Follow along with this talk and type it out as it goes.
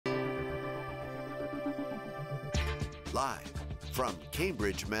Live from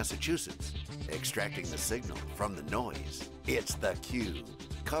Cambridge, Massachusetts, extracting the signal from the noise, it's theCUBE,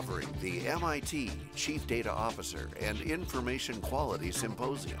 covering the MIT Chief Data Officer and Information Quality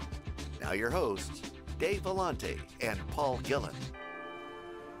Symposium. Now your hosts, Dave Vellante and Paul Gillin.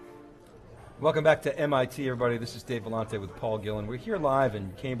 Welcome back to MIT, everybody. This is Dave Vellante with Paul Gillin. We're here live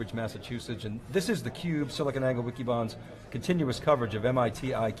in Cambridge, Massachusetts, and this is theCUBE, SiliconANGLE Wikibon's continuous coverage of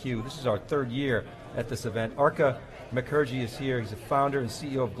MITIQ. This is our third year at this event. Arka Mukherjee is here. He's a founder and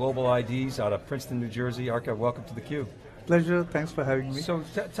CEO of Global IDs out of Princeton, New Jersey. Arka, welcome to theCUBE. Pleasure, thanks for having me. So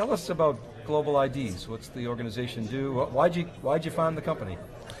tell us about Global IDs. What's the organization do? Why'd you found the company?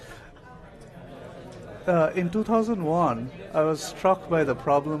 In 2001, I was struck by the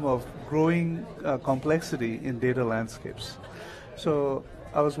problem of growing complexity in data landscapes. So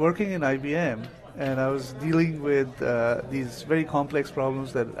I was working in IBM, and I was dealing with these very complex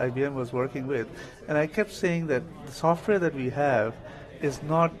problems that IBM was working with. And I kept saying that the software that we have is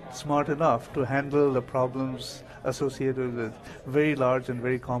not smart enough to handle the problems associated with very large and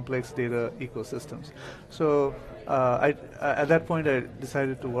very complex data ecosystems. So at that point, I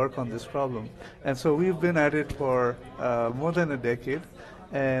decided to work on this problem. And so we've been at it for more than a decade,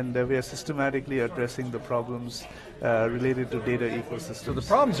 and we are systematically addressing the problems related to data ecosystems. So the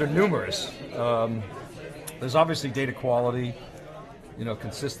problems are numerous. There's obviously data quality,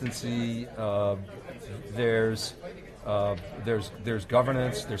 consistency, there's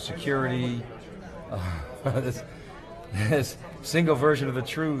governance, there's security, there's single version of the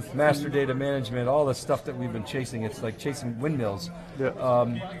truth, master data management, all the stuff that we've been chasing. It's like chasing windmills. Yeah.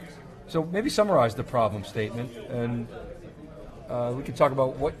 So maybe summarize the problem statement, and we can talk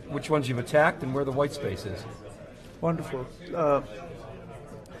about which ones you've attacked and where the white space is. Wonderful.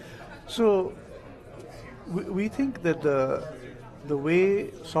 So we think that the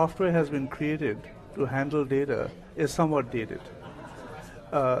way software has been created to handle data is somewhat dated.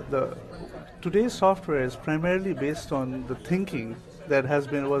 Today's software is primarily based on the thinking that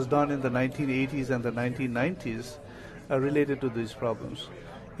was done in the 1980s and the 1990s related to these problems.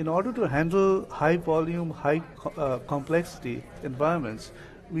 In order to handle high volume, high complexity environments,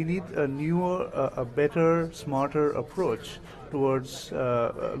 we need a newer, a better, smarter approach towards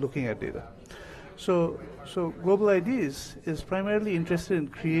looking at data. So Global IDs is primarily interested in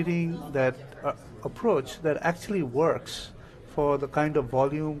creating that approach that actually works for the kind of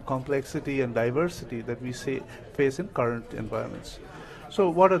volume, complexity, and diversity that we face in current environments. So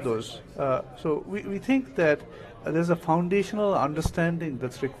what are those? So we think that there's a foundational understanding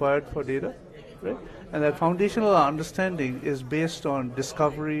that's required for data, right? And that foundational understanding is based on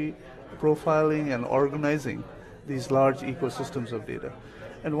discovery, profiling, and organizing these large ecosystems of data.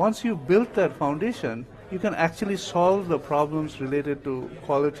 And once you build that foundation, you can actually solve the problems related to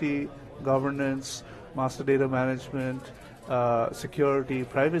quality, governance, master data management, security,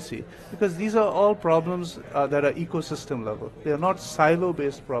 privacy, because these are all problems that are ecosystem level. They are not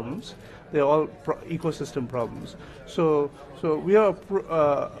silo-based problems. They are all ecosystem problems. So we are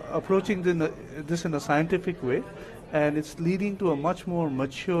approaching this in a scientific way, and it's leading to a much more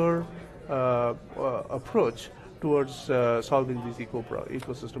mature approach towards solving these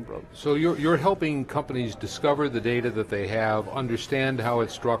ecosystem problems. So you're helping companies discover the data that they have, understand how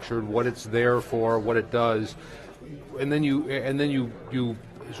it's structured, what it's there for, what it does, and then you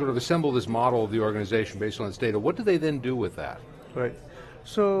sort of assemble this model of the organization based on its data. What do they then do with that? Right.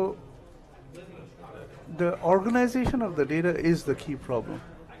 So the organization of the data is the key problem.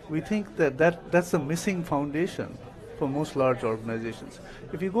 We think that's the missing foundation for most large organizations.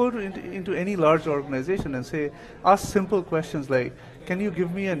 If you go into any large organization and ask simple questions like, can you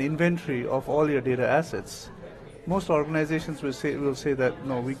give me an inventory of all your data assets? Most organizations will say that,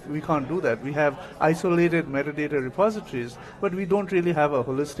 no, we can't do that. We have isolated metadata repositories, but we don't really have a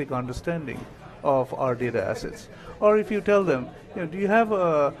holistic understanding of our data assets. Or if you tell them, do you have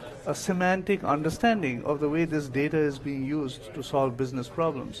a semantic understanding of the way this data is being used to solve business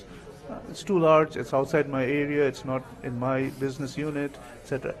problems? It's too large, it's outside my area, it's not in my business unit,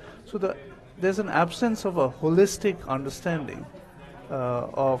 etc. So there's an absence of a holistic understanding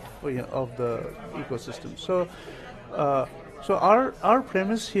of the ecosystem. So our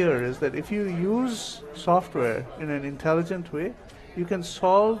premise here is that if you use software in an intelligent way, you can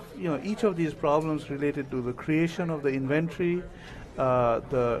solve each of these problems related to the creation of the inventory,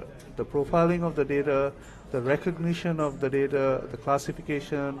 the profiling of the data, the recognition of the data, the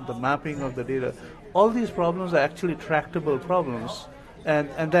classification, the mapping of the data. All these problems are actually tractable problems,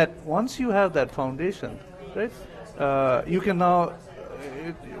 and that once you have that foundation, right, you can now,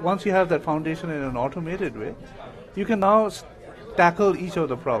 once you have that foundation in an automated way, you can now tackle each of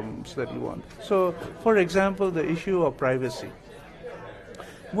the problems that you want. So, for example, the issue of privacy.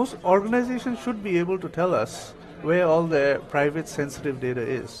 Most organizations should be able to tell us where all their private sensitive data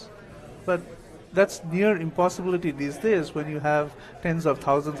is. But that's near impossibility these days when you have tens of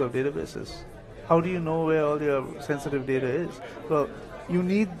thousands of databases. How do you know where all your sensitive data is? Well, you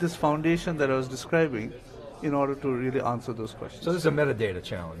need this foundation that I was describing in order to really answer those questions. So this is a metadata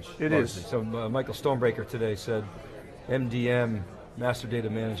challenge. It is. So Michael Stonebreaker today said MDM, master data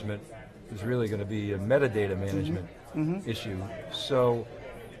management, is really going to be a metadata management issue. So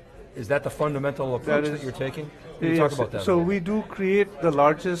is that the fundamental approach that you're taking? Can you talk about that? So we do create the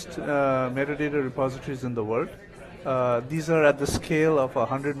largest metadata repositories in the world. These are at the scale of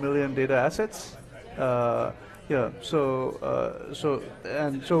 100 million data assets. So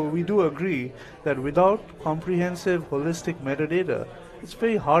we do agree that without comprehensive, holistic metadata, it's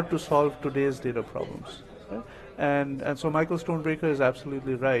very hard to solve today's data problems. Right? And so Michael Stonebreaker is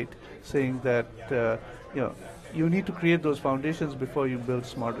absolutely right, saying that you need to create those foundations before you build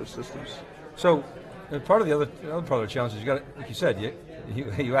smarter systems. So part of the other part of the challenge is you got, like you said,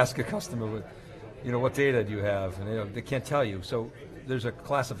 you ask a customer, what data do you have, and they can't tell you. So there's a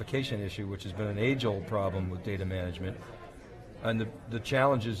classification issue, which has been an age-old problem with data management, and the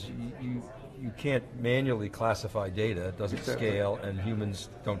challenge is you can't manually classify data; it doesn't scale, and humans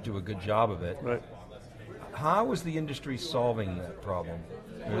don't do a good job of it. Right. How is the industry solving that problem?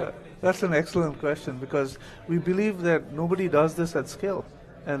 Yeah, that's an excellent question, because we believe that nobody does this at scale,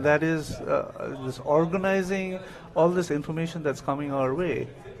 and that is this organizing all this information that's coming our way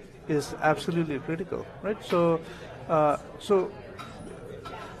is absolutely critical, right? So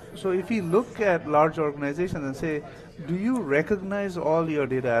if we look at large organizations and say, do you recognize all your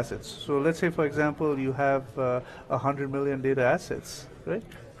data assets? So let's say, for example, you have 100 million data assets, right?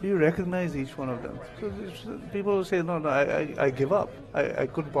 Do you recognize each one of them? So people will say, no, I give up. I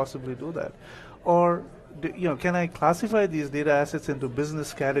couldn't possibly do that. Or, can I classify these data assets into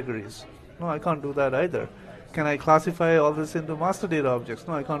business categories? No, I can't do that either. Can I classify all this into master data objects?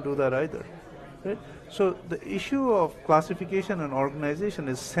 No, I can't do that either. Right? So the issue of classification and organization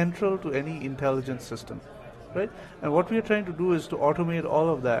is central to any intelligent system. Right? And what we are trying to do is to automate all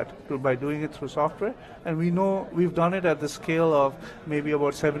of that by doing it through software. And we know we've done it at the scale of maybe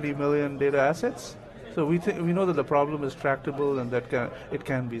about 70 million data assets. So we know that the problem is tractable and that it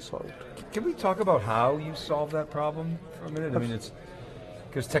can be solved. Can we talk about how you solve that problem for a minute? I mean, it's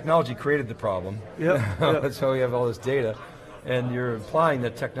because technology created the problem. Yeah. So we have all this data, and you're implying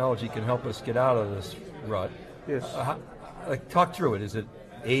that technology can help us get out of this rut. Yes. Talk through it. Is it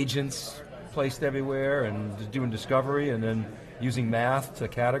agents placed everywhere and just doing discovery and then using math to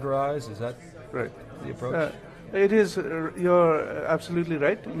categorize? Is that right? The approach? It is. You're absolutely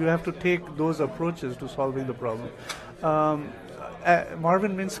right. You have to take those approaches to solving the problem.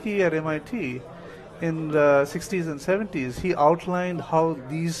 Marvin Minsky at MIT in the 60s and 70s, he outlined how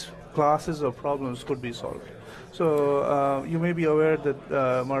these classes of problems could be solved. So you may be aware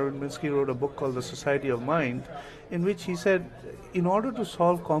that Marvin Minsky wrote a book called The Society of Mind, in which he said, in order to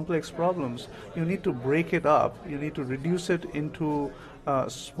solve complex problems, you need to break it up. You need to reduce it into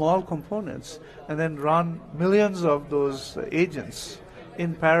small components and then run millions of those agents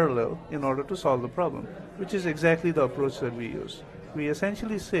in parallel in order to solve the problem, which is exactly the approach that we use. We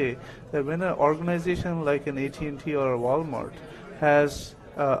essentially say that when an organization like an AT&T or a Walmart has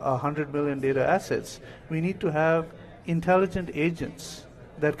 100 million data assets, we need to have intelligent agents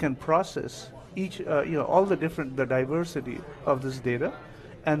that can process each, all the diversity of this data,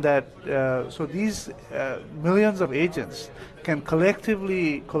 and that so these millions of agents can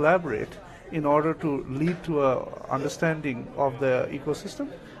collectively collaborate in order to lead to a understanding of the ecosystem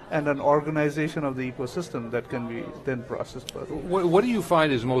and an organization of the ecosystem that can be then processed further. What do you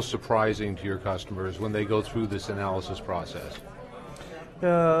find is most surprising to your customers when they go through this analysis process?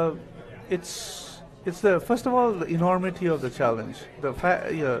 It's first of all the enormity of the challenge.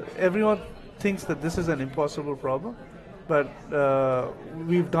 Everyone thinks that this is an impossible problem, but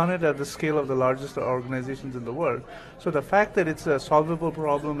we've done it at the scale of the largest organizations in the world. So the fact that it's a solvable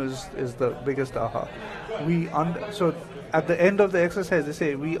problem is the biggest aha. So at the end of the exercise, they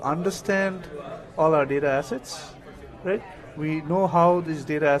say we understand all our data assets, right? We know how these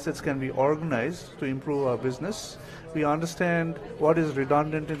data assets can be organized to improve our business. We understand what is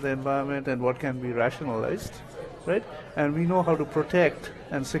redundant in the environment and what can be rationalized, right? And we know how to protect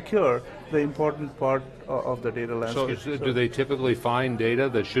and secure the important part of the data landscape. So do they typically find data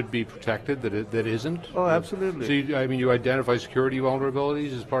that should be protected that isn't? Oh, absolutely. So you identify security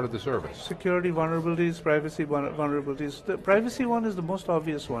vulnerabilities as part of the service? Security vulnerabilities, privacy vulnerabilities. The privacy one is the most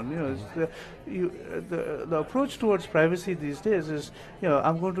obvious one. The approach towards privacy these days is,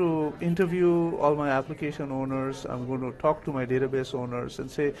 I'm going to interview all my application owners, I'm going to talk to my database owners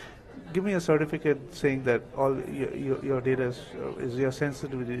and say, give me a certificate saying that all your data your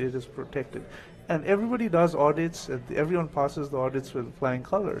sensitivity data is protected. And everybody does audits, and everyone passes the audits with flying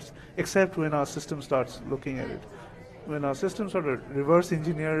colors, except when our system starts looking at it. When our system sort of reverse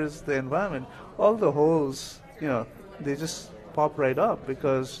engineers the environment, all the holes, they just pop right up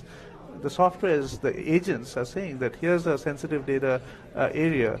because the software the agents are saying that here's a sensitive data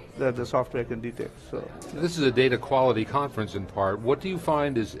area that the software can detect. So this is a data quality conference in part. What do you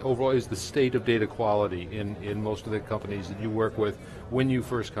find is overall is the state of data quality in most of the companies that you work with when you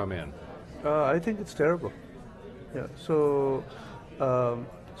first come in? I think it's terrible. Yeah. So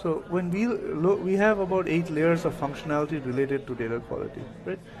when we have about 8 layers of functionality related to data quality,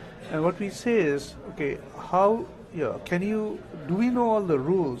 right? And what we say is, okay, do we know all the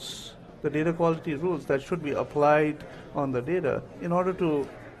rules, the data quality rules that should be applied on the data in order to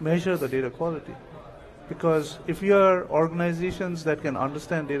measure the data quality? Because if you are organizations that can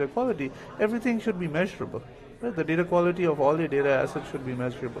understand data quality, everything should be measurable. Right? The data quality of all your data assets should be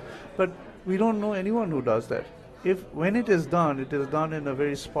measurable. But we don't know anyone who does that. When it is done in a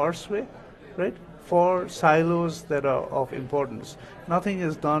very sparse way, right? For silos that are of importance. Nothing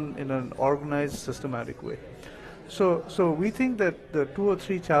is done in an organized, systematic way. So we think that the 2 or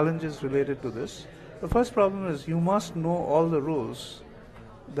 3 challenges related to this. The first problem is you must know all the rules,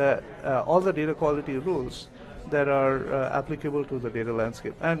 all the data quality rules that are applicable to the data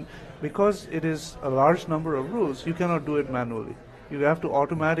landscape. And because it is a large number of rules, you cannot do it manually. You have to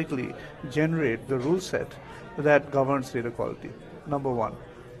automatically generate the rule set that governs data quality, number 1.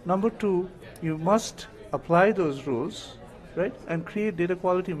 Number 2, you must apply those rules, right, and create data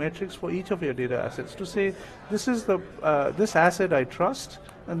quality metrics for each of your data assets to say, this is this asset I trust,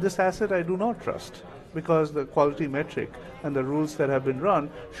 and this asset I do not trust, because the quality metric and the rules that have been run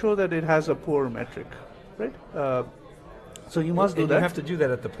show that it has a poor metric, right? So you must do that. You have to do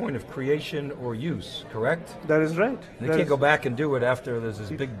that at the point of creation or use, correct? That is right. You can't go back and do it after there's this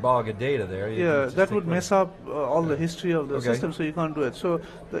big bog of data there. Yeah, that would mess up all the history of the system, so you can't do it. So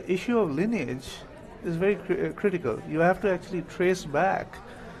the issue of lineage is very critical. You have to actually trace back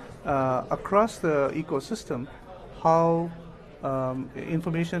across the ecosystem how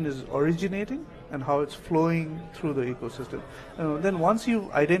information is originating and how it's flowing through the ecosystem. Then once you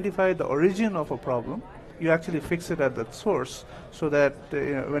identify the origin of a problem, you actually fix it at the source so that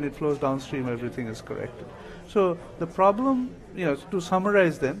when it flows downstream, everything is corrected. So the problem, to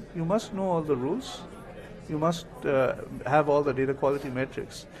summarize then, you must know all the rules, you must have all the data quality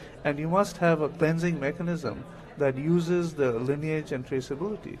metrics, and you must have a cleansing mechanism that uses the lineage and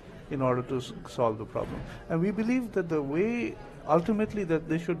traceability in order to solve the problem. And we believe that the way ultimately that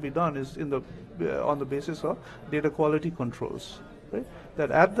this should be done is on the basis of data quality controls, right? That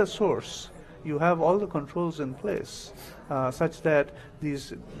at the source, you have all the controls in place such that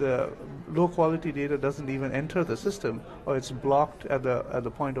the low quality data doesn't even enter the system, or it's blocked at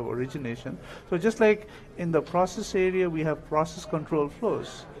the point of origination. So just like in the process area we have process control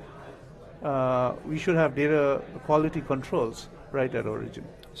flows, we should have data quality controls right at origin.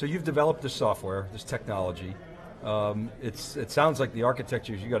 So you've developed this software, this technology. It sounds like the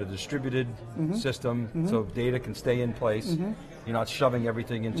architecture is you got a distributed system, so data can stay in place. You're not shoving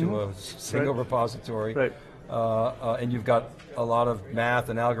everything into a single repository. Right. And you've got a lot of math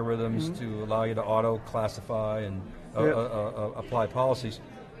and algorithms to allow you to auto-classify and apply policies.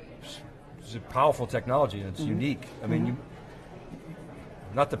 It's a powerful technology and it's unique. I mean,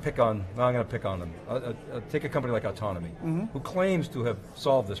 I'm going to pick on them. Take a company like Autonomy, who claims to have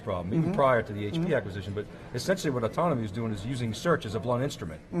solved this problem, even prior to the HP acquisition, but essentially what Autonomy is doing is using search as a blunt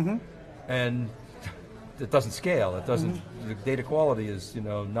instrument. And it doesn't scale, the data quality is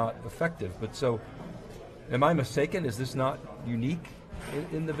not effective. But so, am I mistaken? Is this not unique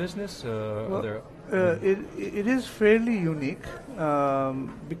in the business? It is fairly unique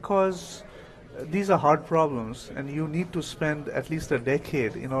because these are hard problems, and you need to spend at least a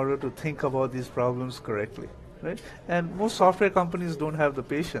decade in order to think about these problems correctly, right? And most software companies don't have the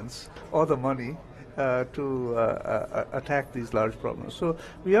patience or the money to attack these large problems. So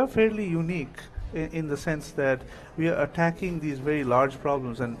we are fairly unique in the sense that we are attacking these very large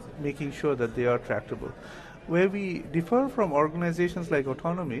problems and making sure that they are tractable. Where we differ from organizations like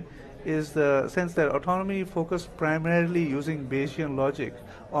Autonomy is the sense that autonomy focused primarily using Bayesian logic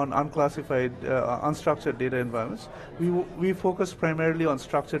on unclassified, unstructured data environments. We focus primarily on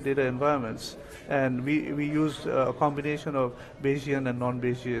structured data environments, and we use a combination of Bayesian and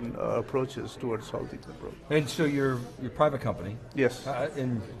non-Bayesian approaches towards solving the problem. And so you're a private company. Yes.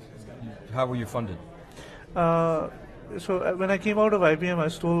 And how were you funded? So when I came out of IBM, I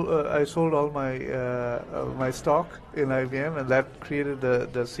sold all my stock in IBM, and that created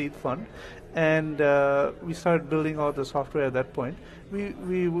the seed fund. And we started building out the software at that point.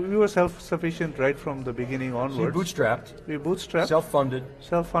 We were self-sufficient right from the beginning onwards. So you bootstrapped. We bootstrapped. Self-funded.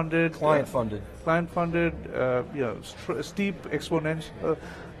 Self-funded. Client-funded. Client-funded. Steep exponential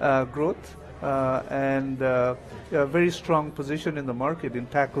growth. And a very strong position in the market in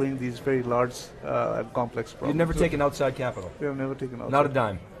tackling these very large and complex problems. You've never taken outside capital? We have never taken outside. Not a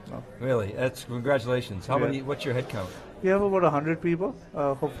dime? No. Really? That's congratulations. How many? What's your head count? We have about 100 people,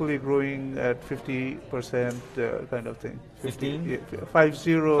 hopefully growing at 50% kind of thing. 15?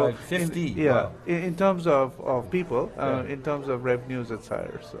 50. Wow. In terms of people, in terms of revenues, it's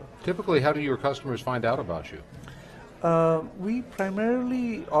higher. So. Typically, how do your customers find out about you? We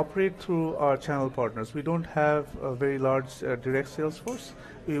primarily operate through our channel partners. We don't have a very large direct sales force.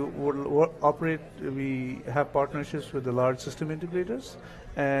 We have partnerships with the large system integrators,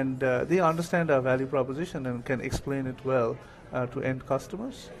 and they understand our value proposition and can explain it well to end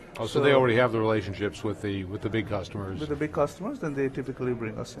customers. Oh, so they already have the relationships with the big customers. With the big customers, then they typically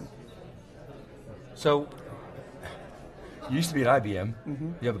bring us in. So, you used to be at IBM.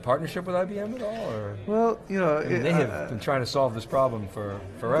 Mm-hmm. You have a partnership with IBM at all? Or? Well, they have been trying to solve this problem for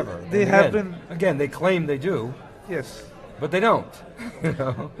forever. They have been. Again, they claim they do. Yes. But they don't.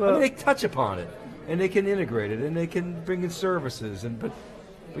 Well, I mean, they touch upon it, and they can integrate it, and they can bring in services. But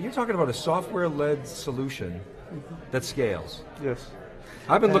you're talking about a software-led solution that scales. Yes.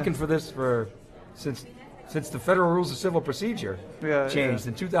 I've been looking for this since the Federal Rules of Civil Procedure changed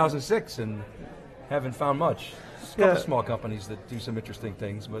in 2006, and haven't found much. A couple small companies that do some interesting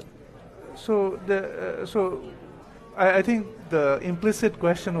things, but I think the implicit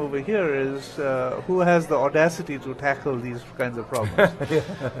question over here is who has the audacity to tackle these kinds of problems.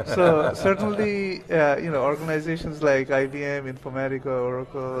 So certainly, organizations like IBM, Informatica,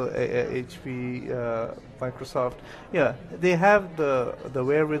 Oracle, HP, Microsoft, they have the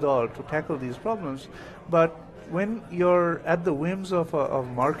wherewithal to tackle these problems. But when you're at the whims of a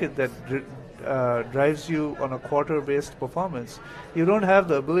market that drives you on a quarter-based performance, you don't have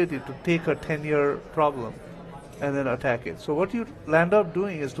the ability to take a 10-year problem and then attack it. So what you land up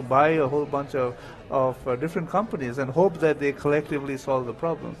doing is to buy a whole bunch of different companies and hope that they collectively solve the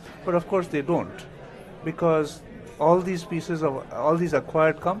problem. But of course they don't, because all these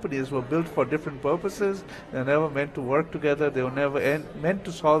acquired companies were built for different purposes. They're never meant to work together. They were never meant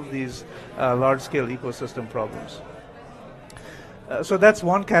to solve these large-scale ecosystem problems. So that's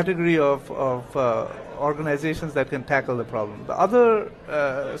one category of organizations that can tackle the problem. The other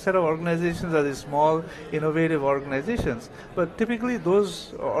set of organizations are the small, innovative organizations. But typically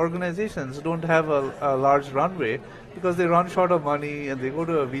those organizations don't have a large runway because they run short of money, and they go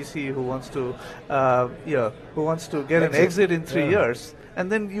to a VC who wants to get an exit in 3 years, and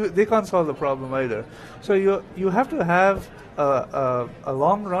then they can't solve the problem either. So you have to have a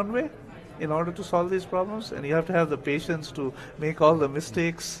long runway in order to solve these problems, and you have to have the patience to make all the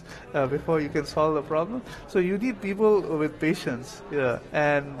mistakes before you can solve the problem. So you need people with patience,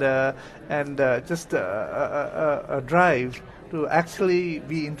 and just a drive to actually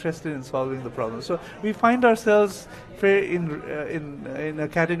be interested in solving the problem. So we find ourselves in a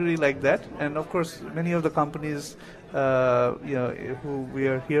category like that, and of course many of the companies who we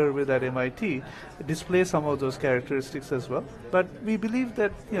are here with at MIT display some of those characteristics as well. But we believe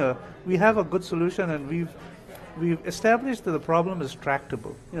that we have a good solution, and we've established that the problem is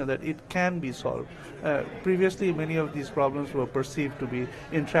tractable, that it can be solved. Previously, many of these problems were perceived to be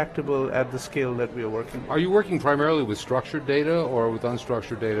intractable at the scale that we are working. Are you working primarily with structured data or with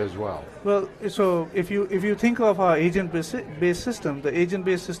unstructured data as well? Well, so if you think of our agent-based system, the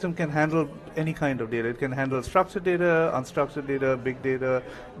agent-based system can handle any kind of data. It can handle structured data, unstructured data, big data,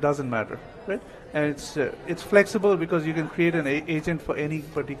 doesn't matter, right? And it's flexible because you can create an agent for any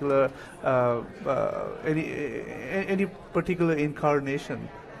particular any particular incarnation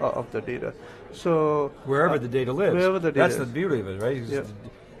of the data. So wherever the data lives, that's the beauty of it, right? Yeah.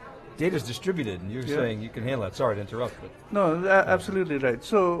 Data is distributed, and you're saying you can handle that. Sorry to interrupt. But no, absolutely right.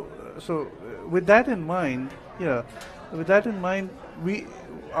 So with that in mind, we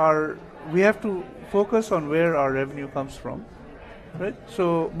have to focus on where our revenue comes from, right?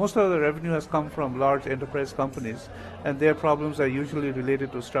 So most of the revenue has come from large enterprise companies, and their problems are usually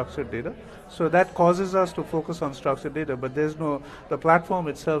related to structured data. So that causes us to focus on structured data, but the platform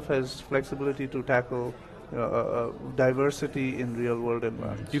itself has flexibility to tackle diversity in real world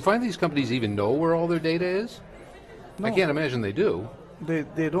environments. Do you find these companies even know where all their data is? No. I can't imagine they do.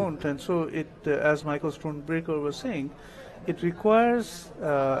 They don't, and so as Michael Stonebreaker was saying, it requires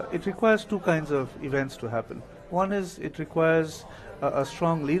two kinds of events to happen. One is it requires a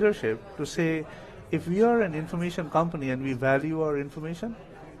strong leadership to say, if we are an information company and we value our information,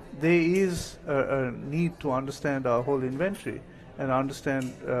 there is a need to understand our whole inventory and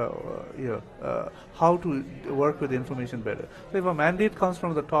understand how to work with information better. So if a mandate comes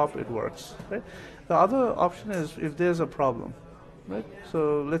from the top, it works. Right? The other option is if there's a problem. Right?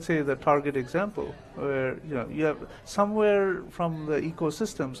 So let's say the target example, where you have somewhere from the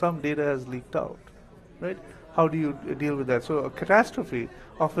ecosystem, some data has leaked out. Right? How do you deal with that? So a catastrophe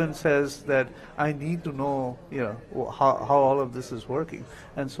often says that I need to know, how all of this is working,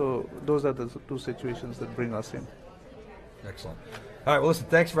 and so those are the two situations that bring us in. Excellent. All right, well listen,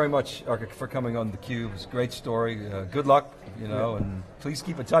 thanks very much, Arka, for coming on theCUBE. It's a great story. Good luck, and please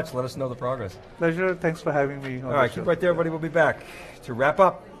keep in touch. Let us know the progress. Pleasure, thanks for having me on All right, the show. keep right there, everybody. We'll be back to wrap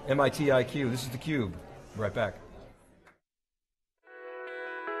up MITIQ. This is theCUBE. Right back.